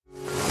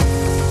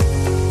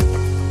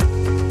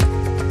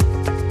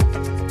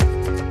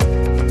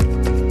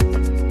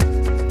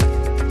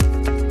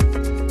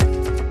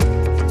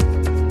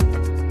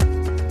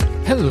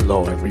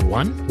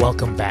everyone.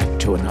 Welcome back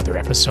to another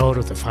episode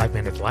of the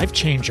 5-Minute Life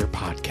Changer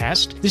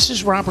podcast. This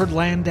is Robert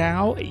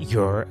Landau,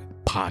 your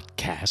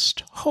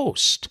podcast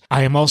host.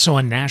 I am also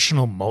a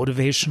national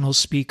motivational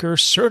speaker,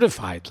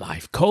 certified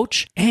life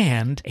coach,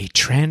 and a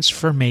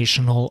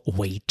transformational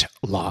weight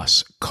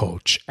loss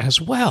coach as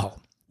well.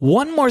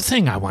 One more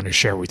thing I want to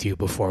share with you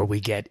before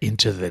we get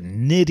into the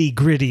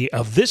nitty-gritty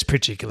of this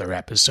particular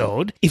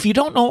episode. If you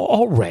don't know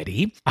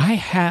already, I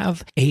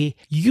have a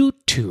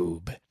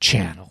YouTube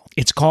channel.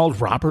 It's called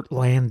Robert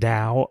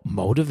Landau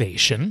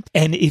Motivation.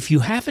 And if you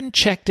haven't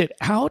checked it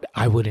out,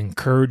 I would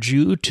encourage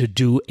you to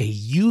do a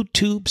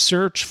YouTube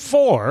search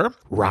for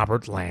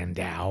Robert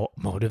Landau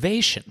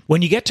Motivation.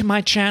 When you get to my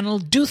channel,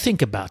 do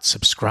think about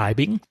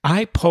subscribing.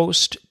 I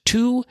post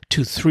 2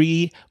 to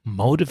 3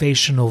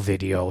 motivational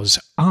videos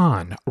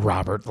on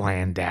Robert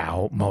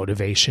Landau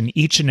Motivation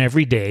each and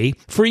every day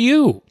for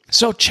you.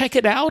 So check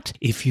it out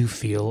if you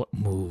feel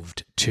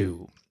moved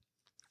to.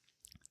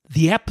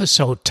 The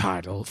episode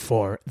title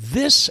for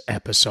this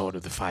episode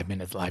of the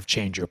 5-Minute Life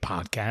Changer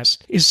podcast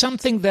is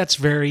something that's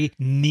very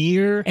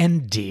near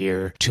and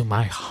dear to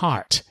my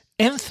heart.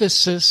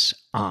 Emphasis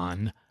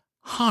on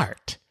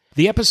heart.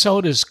 The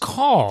episode is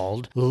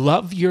called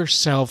Love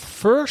Yourself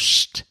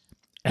First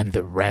and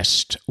the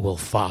Rest Will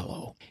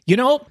Follow. You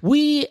know,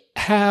 we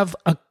have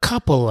a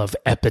couple of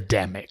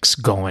epidemics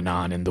going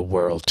on in the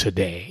world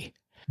today,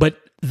 but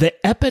the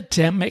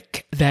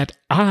epidemic that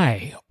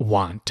I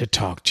want to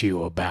talk to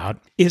you about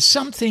is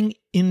something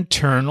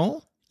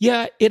internal.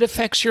 Yeah, it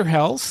affects your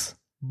health,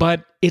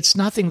 but it's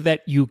nothing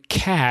that you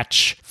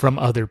catch from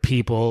other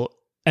people,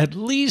 at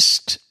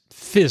least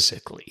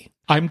physically.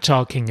 I'm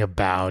talking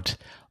about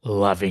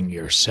loving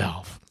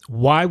yourself.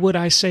 Why would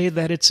I say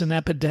that it's an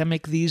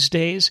epidemic these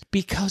days?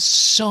 Because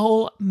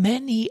so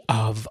many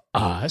of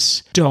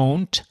us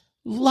don't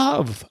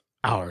love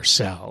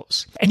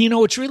ourselves. And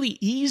it's really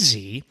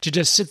easy to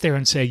just sit there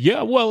and say,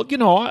 yeah, well,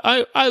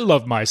 I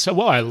love myself.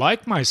 Well, I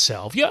like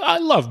myself. Yeah, I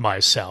love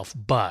myself.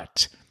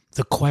 But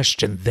the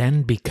question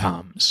then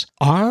becomes,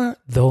 are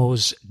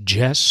those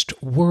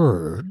just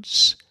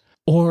words,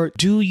 or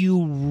do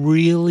you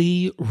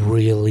really,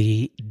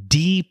 really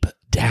deep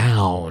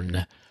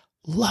down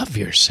love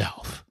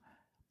yourself?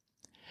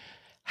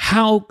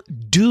 How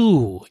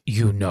do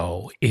you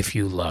know if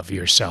you love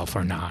yourself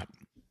or not?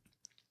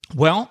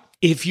 Well,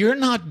 if you're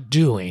not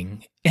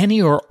doing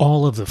any or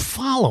all of the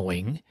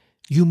following,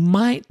 you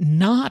might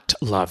not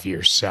love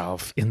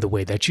yourself in the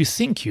way that you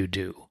think you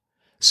do.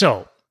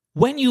 So,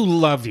 when you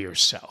love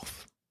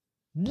yourself,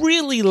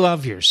 really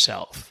love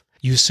yourself,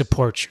 you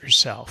support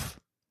yourself.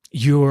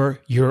 You're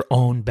your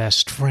own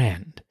best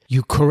friend.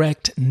 You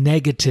correct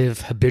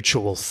negative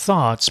habitual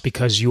thoughts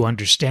because you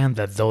understand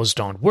that those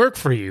don't work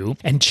for you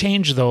and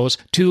change those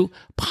to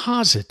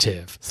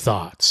positive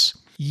thoughts.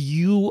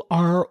 You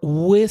are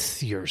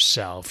with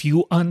yourself.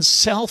 You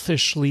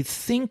unselfishly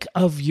think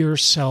of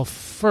yourself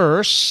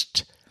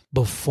first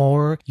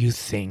before you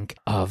think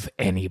of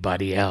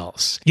anybody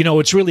else.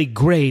 It's really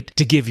great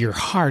to give your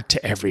heart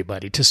to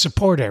everybody, to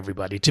support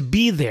everybody, to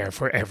be there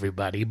for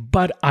everybody.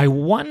 But I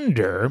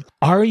wonder,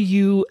 are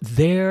you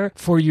there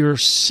for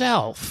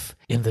yourself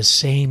in the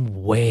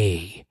same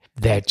way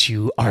that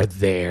you are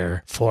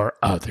there for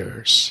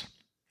others?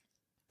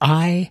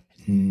 I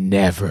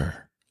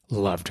never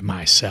loved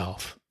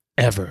myself,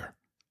 ever.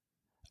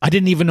 I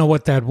didn't even know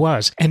what that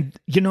was. And,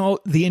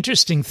 the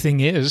interesting thing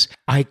is,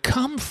 I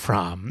come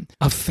from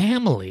a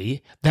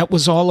family that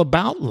was all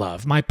about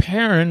love. My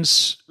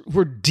parents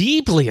were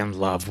deeply in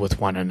love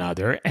with one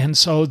another, and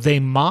so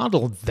they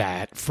modeled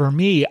that for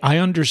me. I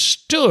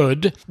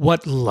understood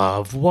what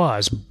love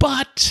was,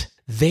 but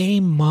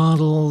they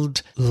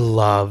modeled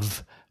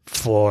love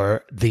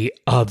for the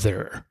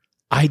other.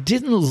 I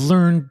didn't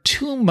learn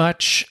too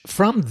much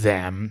from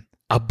them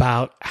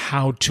about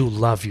how to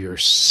love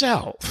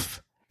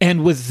yourself.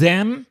 And with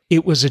them,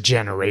 it was a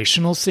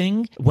generational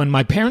thing. When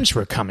my parents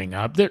were coming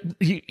up,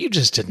 you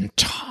just didn't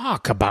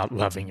talk about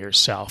loving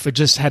yourself. It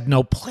just had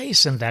no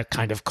place in that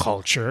kind of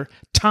culture,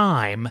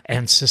 time,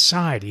 and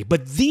society.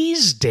 But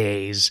these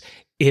days,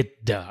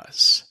 it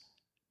does.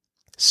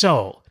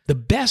 So, the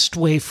best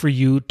way for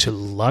you to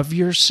love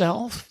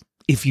yourself,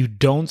 if you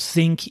don't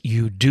think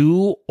you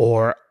do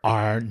or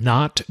are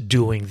not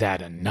doing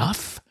that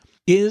enough,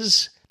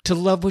 is to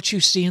love what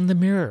you see in the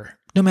mirror.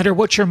 No matter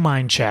what your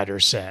mind chatter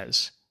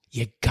says,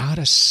 you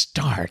gotta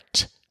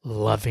start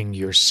loving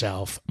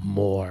yourself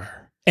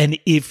more. And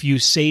if you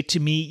say to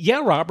me, yeah,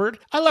 Robert,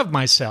 I love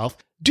myself,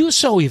 do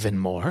so even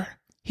more.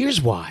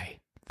 Here's why.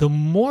 The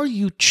more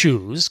you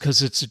choose,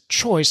 because it's a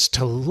choice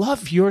to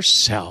love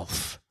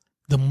yourself,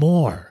 the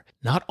more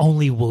not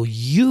only will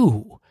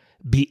you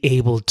be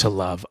able to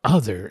love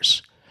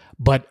others,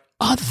 but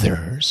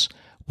others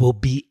will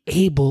be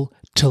able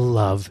to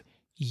love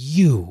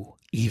you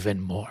even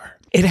more.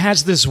 It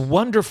has this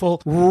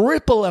wonderful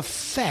ripple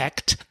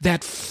effect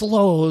that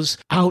flows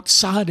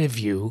outside of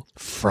you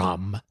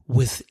from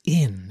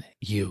within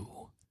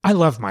you. I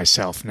love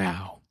myself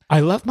now. I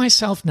love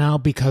myself now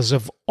because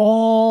of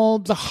all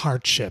the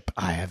hardship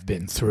I have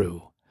been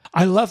through.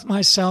 I love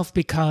myself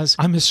because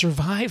I'm a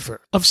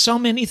survivor of so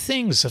many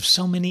things, of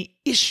so many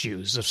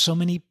issues, of so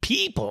many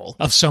people,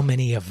 of so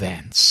many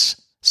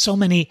events, so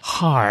many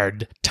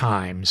hard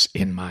times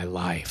in my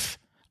life.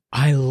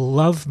 I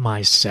love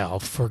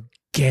myself for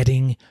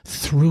getting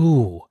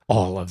through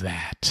all of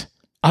that.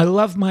 I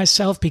love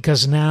myself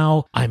because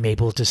now I'm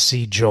able to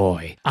see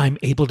joy. I'm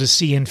able to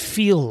see and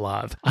feel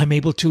love. I'm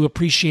able to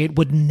appreciate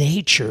what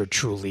nature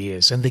truly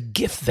is and the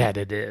gift that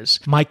it is.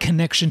 My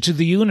connection to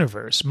the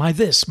universe, my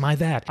this, my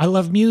that. I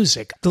love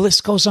music. The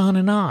list goes on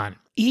and on.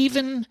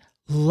 Even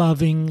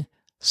loving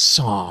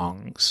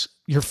songs,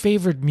 your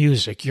favorite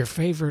music, your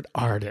favorite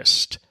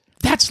artist.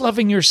 That's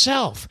loving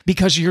yourself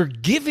because you're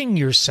giving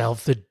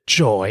yourself the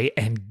joy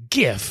and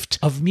gift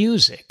of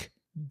music.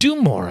 Do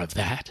more of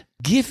that.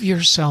 Give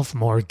yourself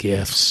more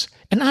gifts.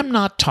 And I'm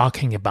not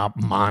talking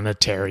about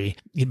monetary,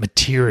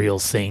 material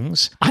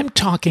things. I'm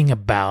talking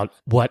about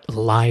what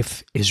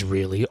life is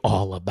really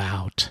all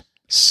about.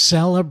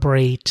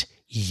 Celebrate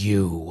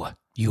you.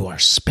 You are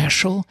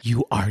special.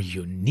 You are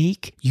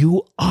unique.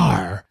 You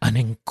are an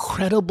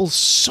incredible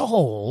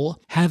soul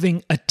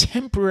having a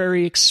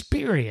temporary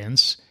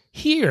experience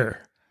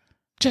here.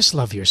 Just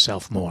love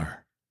yourself more.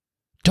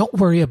 Don't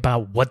worry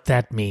about what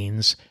that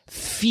means.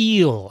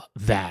 Feel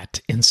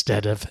that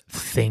instead of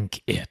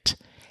think it.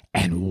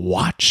 And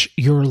watch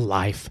your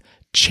life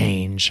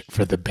change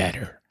for the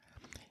better.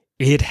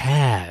 It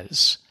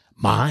has.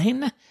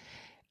 Mine.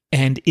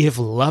 And if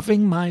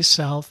loving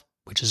myself,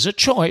 which is a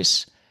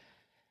choice,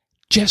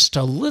 just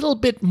a little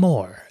bit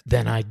more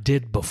than I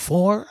did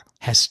before,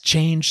 has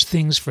changed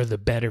things for the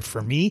better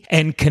for me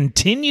and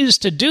continues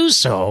to do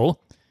so,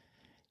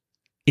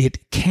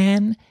 it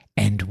can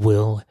and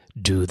will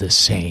do the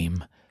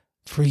same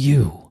for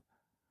you.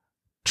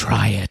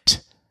 Try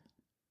it.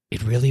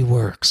 It really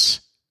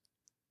works.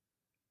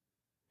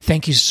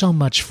 Thank you so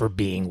much for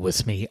being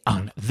with me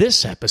on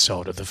this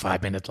episode of the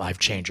 5-Minute Life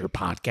Changer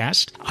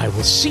podcast. I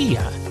will see you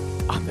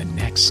on the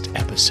next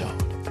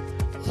episode.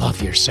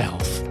 Love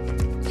yourself.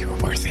 You're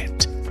worth it.